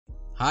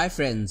Hi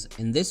friends,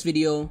 in this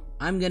video,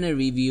 I'm gonna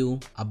review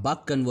a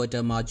buck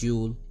converter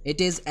module.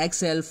 It is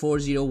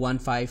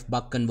XL4015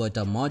 buck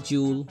converter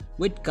module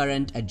with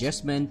current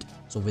adjustment.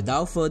 So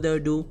without further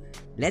ado,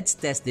 let's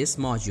test this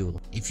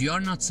module. If you are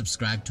not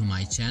subscribed to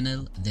my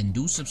channel, then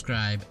do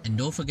subscribe and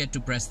don't forget to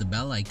press the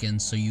bell icon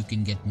so you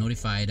can get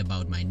notified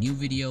about my new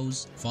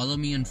videos. Follow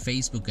me on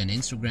Facebook and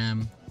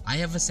Instagram. I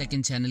have a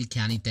second channel,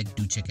 CannyTech,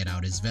 do check it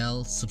out as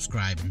well.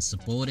 Subscribe and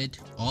support it.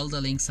 All the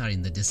links are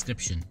in the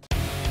description.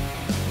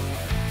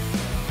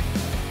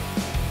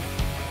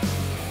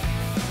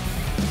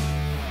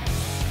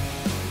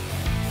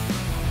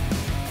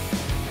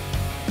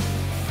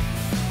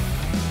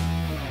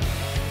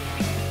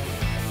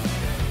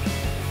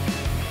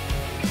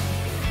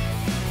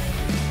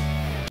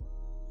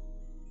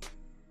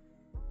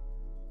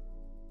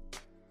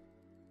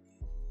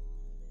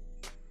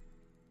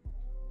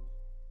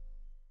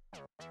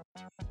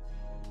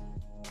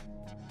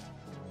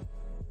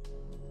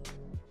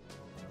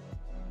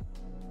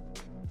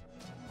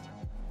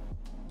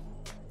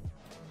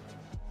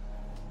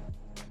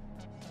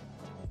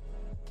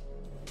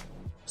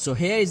 So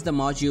here is the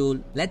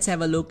module. Let's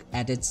have a look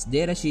at its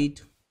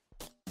datasheet.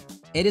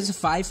 It is a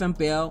 5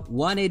 ampere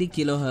 180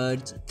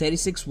 kHz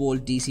 36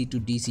 volt DC to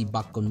DC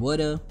buck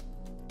converter.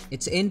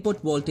 Its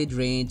input voltage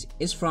range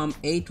is from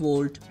 8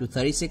 volt to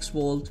 36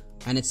 volt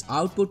and its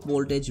output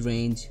voltage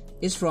range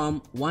is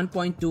from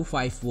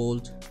 1.25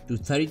 volt to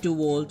 32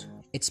 volt.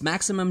 Its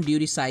maximum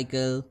duty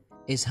cycle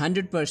is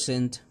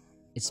 100%.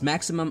 Its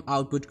maximum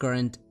output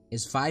current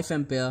is 5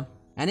 ampere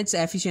and its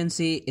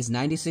efficiency is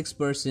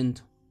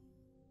 96%.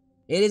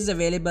 It is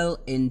available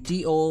in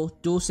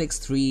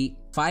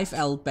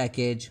TO263-5L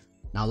package.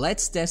 Now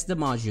let's test the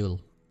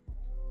module.